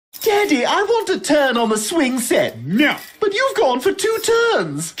Daddy, I want a turn on the swing set. No. But you've gone for 2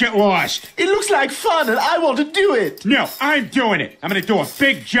 turns. Get lost. It looks like fun and I want to do it. No, I'm doing it. I'm gonna do a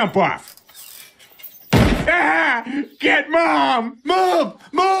big jump off. Ah! Get Mom! Mom!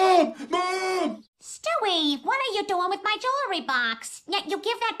 Mom! Mom! Stewie, what are you doing with my jewelry box? Yeah, you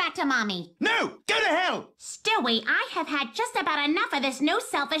give that back to Mommy. No! Go to hell! Stewie, I have had just about enough of this new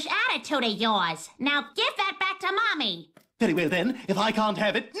selfish attitude of yours. Now give that back to Mommy. Very well then, if I can't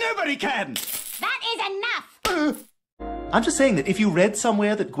have it, nobody can! That is enough! I'm just saying that if you read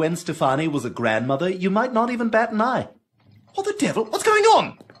somewhere that Gwen Stefani was a grandmother, you might not even bat an eye. What the devil? What's going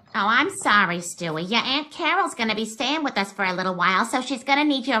on? Oh, I'm sorry, Stewie. Your Aunt Carol's gonna be staying with us for a little while, so she's gonna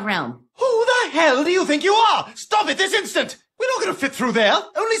need your room. Who the hell do you think you are? Stop it this instant! We're not gonna fit through there.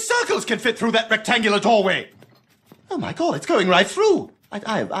 Only circles can fit through that rectangular doorway. Oh my God, it's going right through.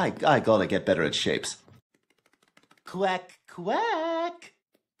 I gotta get better at shapes. Quack, quack.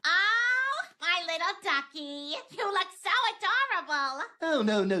 Oh, my little ducky. You look so adorable. Oh,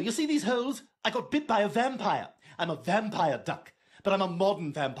 no. You see these holes? I got bit by a vampire. I'm a vampire duck. But I'm a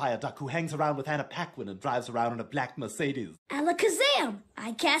modern vampire duck who hangs around with Anna Paquin and drives around in a black Mercedes. Alakazam!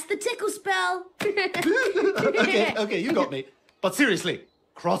 I cast the tickle spell. Okay, you got me. But seriously,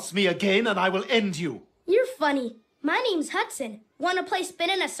 cross me again and I will end you. You're funny. My name's Hudson. Want to play spin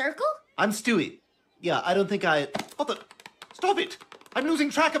in a circle? I'm Stewie. Yeah, I don't think I... What the... Stop it! I'm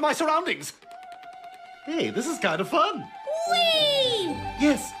losing track of my surroundings. Hey, this is kind of fun. Whee!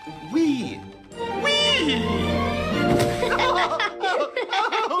 Yes, we. We! Oh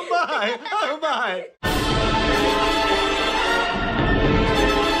my! Oh my!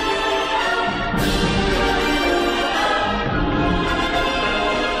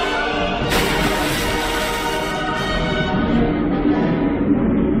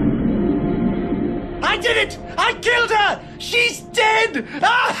 I did it! I killed her! She's dead!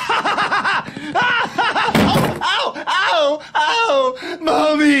 Ow! Ow! Ow!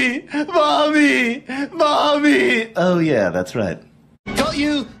 Mommy! Mommy! Mommy! Oh yeah, that's right. Got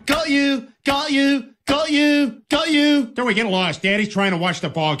you! Got you! Got you! Got you! Got you! Stewie, get lost. Daddy's trying to watch the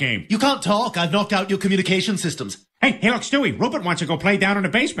ball game. You can't talk. I've knocked out your communication systems. Hey, look, Stewie. Rupert wants to go play down in the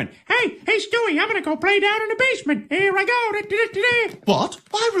basement. Hey, Stewie, I'm gonna go play down in the basement. Here I go. What?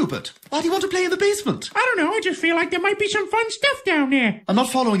 Why, Rupert? Why do you want to play in the basement? I don't know. I just feel like there might be some fun stuff down there. I'm not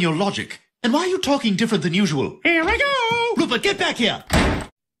following your logic. And why are you talking different than usual? Here I go. Rupert, get back here!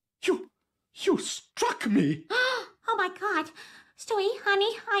 You struck me. Oh my God. Stewie,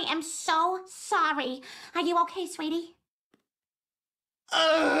 honey, I am so sorry. Are you okay, sweetie?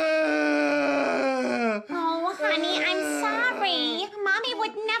 Oh, honey, I'm sorry. Mommy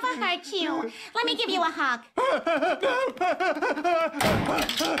would never hurt you. Let me give you a hug.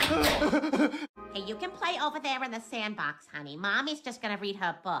 Hey, you can play over there in the sandbox, honey. Mommy's just gonna read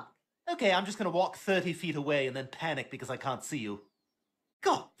her book. Okay, I'm just gonna walk 30 feet away and then panic because I can't see you.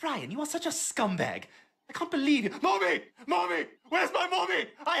 God, Brian, you are such a scumbag. I can't believe you. Mommy! Mommy! Where's my mommy?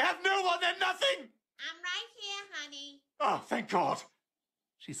 I have no one and nothing! I'm right here, honey. Oh, thank God.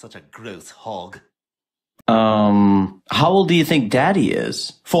 She's such a gross hog. How old do you think Daddy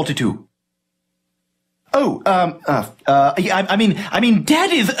is? 42. Oh, yeah, I mean,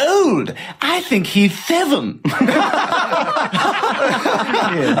 Dad is old. I think he's 7.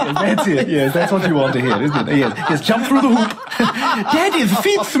 Yes, that's it. Yes, that's what you want to hear, isn't it? Yes, jump through the hoop. Daddy's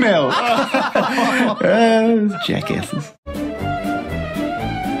feet smell. Jackasses.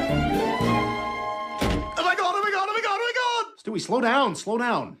 Oh my God. Stewie, slow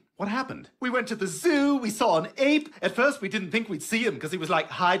down. What happened? We went to the zoo, we saw an ape. At first we didn't think we'd see him because he was like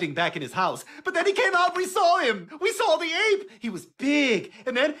hiding back in his house. But then he came out, we saw him. We saw the ape. He was big.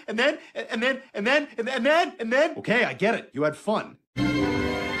 And then. Okay, I get it. You had fun.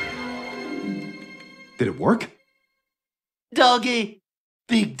 Did it work? Doggy.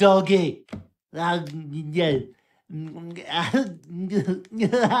 Big doggy. Oh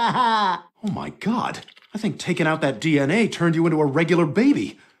my God. I think taking out that DNA turned you into a regular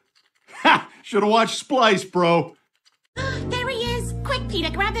baby. Ha! Should've watched Splice, bro. There he is. Quick, Peter,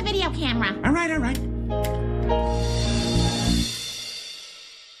 grab the video camera. All right.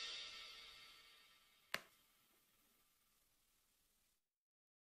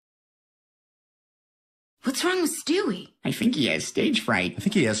 What's wrong with Stewie? I think he has stage fright. I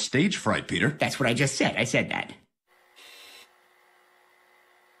think he has stage fright, Peter. That's what I just said. I said that.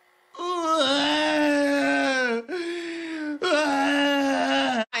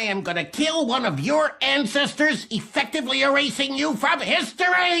 I am gonna kill one of your ancestors, effectively erasing you from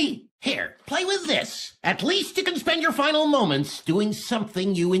history! Here, play with this. At least you can spend your final moments doing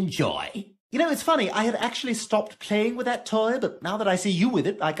something you enjoy. You know, it's funny. I had actually stopped playing with that toy, but now that I see you with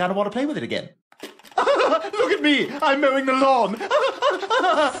it, I kind of want to play with it again. Look at me! I'm mowing the lawn!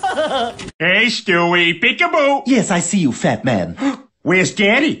 Hey, Stewie, peekaboo. Yes, I see you, fat man. Where's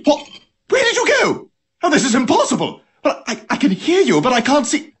Daddy? What? Where did you go? Oh, this is impossible! Well, I can hear you, but I can't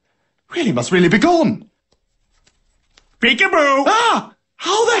see... Really, must really be gone. Peekaboo. Ah!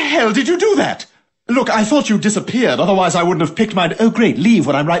 How the hell did you do that? Look, I thought you disappeared, otherwise I wouldn't have picked my... Oh, great, leave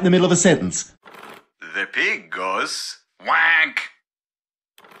when I'm right in the middle of a sentence. The pig goes wank.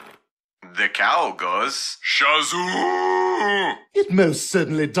 The cow goes shazoo. It most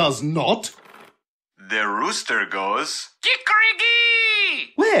certainly does not. The rooster goes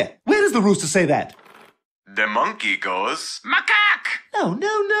Kikrigi! Where? Where does the rooster say that? the monkey goes Macaque!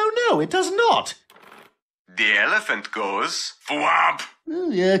 No, it does not. the elephant goes thwomp. Oh,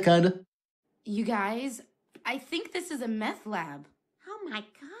 yeah, kinda. You guys, I think this is a meth lab. Oh my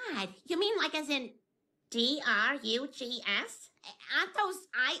god. You mean like as in DRUGS? Aren't those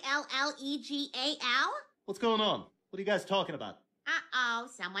ILLEGAL? What's going on? What are you guys talking about? Uh-oh,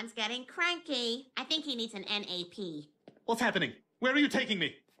 someone's getting cranky. I think he needs an NAP. What's happening? Where are you taking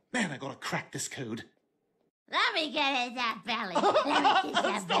me? Man, I gotta crack this code. Let me get in that belly. Let me kiss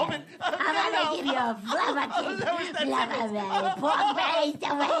that Stop belly. it. I'm gonna give you a flubber kiss. Flubber belly. Pork belly's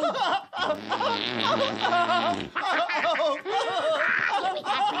the way. Give me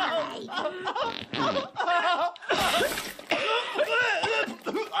that belly.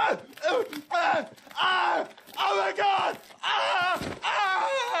 Oh my god!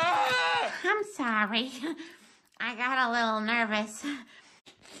 I'm sorry. I got a little nervous.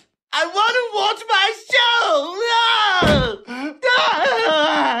 I want to watch my show! No!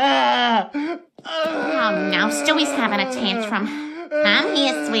 Oh no, Stewie's having a tantrum. I'm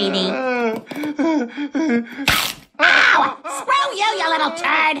here, sweetie. Ow! Screw you, you little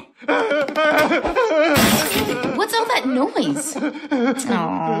turd! What's all that noise?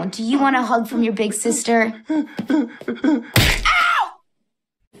 Oh, do you want a hug from your big sister?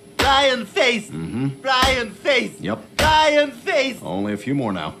 Brian Face! Brian Face! Yep. Brian Face! Only a few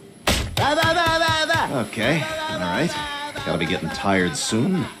more now. Okay, all right. Gotta be getting tired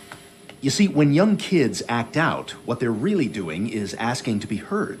soon. You see, when young kids act out, what they're really doing is asking to be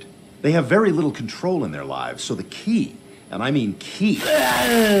heard. They have very little control in their lives, so the key, and I mean key,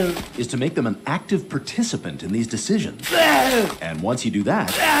 is to make them an active participant in these decisions. And once you do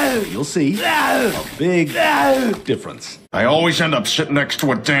that, you'll see a big difference. I always end up sitting next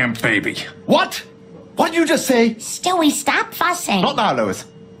to a damn baby. What? What'd you just say? Stewie, stop fussing. Not now, Lois.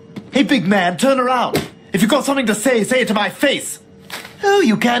 Hey, big man, turn around. If you've got something to say, say it to my face. Oh,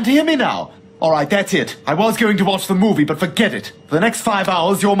 you can't hear me now. All right, that's it. I was going to watch the movie, but forget it. For the next 5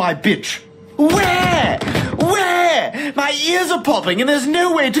 hours, you're my bitch. Where? Where? My ears are popping and there's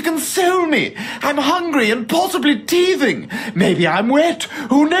no way to console me. I'm hungry and possibly teething. Maybe I'm wet.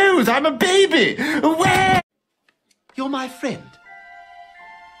 Who knows? I'm a baby. Where? You're my friend.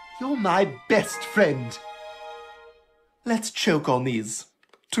 You're my best friend. Let's choke on these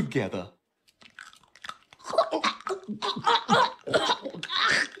together.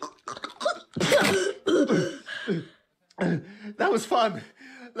 That was fun.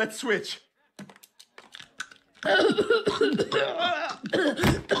 Let's switch.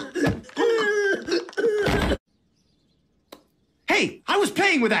 Hey, I was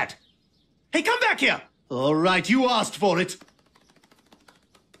playing with that. Hey, come back here. All right, you asked for it.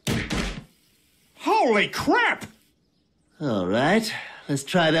 Holy crap! All right, let's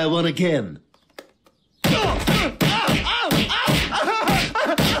try that one again. Oh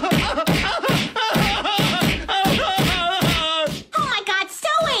my god,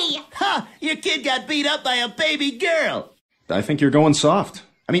 Stewie! Ha! Your kid got beat up by a baby girl. I think you're going soft.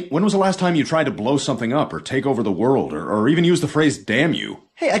 I mean, when was the last time you tried to blow something up or take over the world or even use the phrase damn you?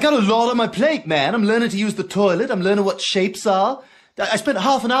 Hey, I got a lot on my plate, man. I'm learning to use the toilet. I'm learning what shapes are. I spent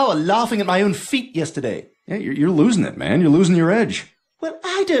half an hour laughing at my own feet yesterday. Yeah, you're losing it, man. You're losing your edge. Well,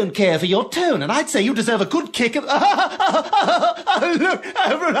 I don't care for your tone, and I'd say you deserve a good kick of... Look,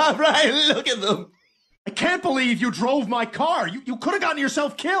 Brian, look at them. I can't believe you drove my car. You could have gotten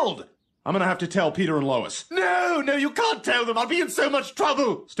yourself killed. I'm gonna have to tell Peter and Lois. No, you can't tell them. I'll be in so much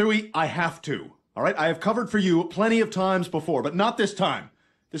trouble. Stewie, I have to. All right, I have covered for you plenty of times before, but not this time.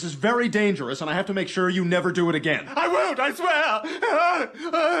 This is very dangerous, and I have to make sure you never do it again. I won't, I swear.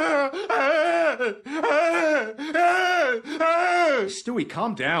 Stewie,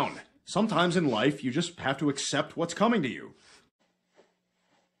 calm down. Sometimes in life, you just have to accept what's coming to you.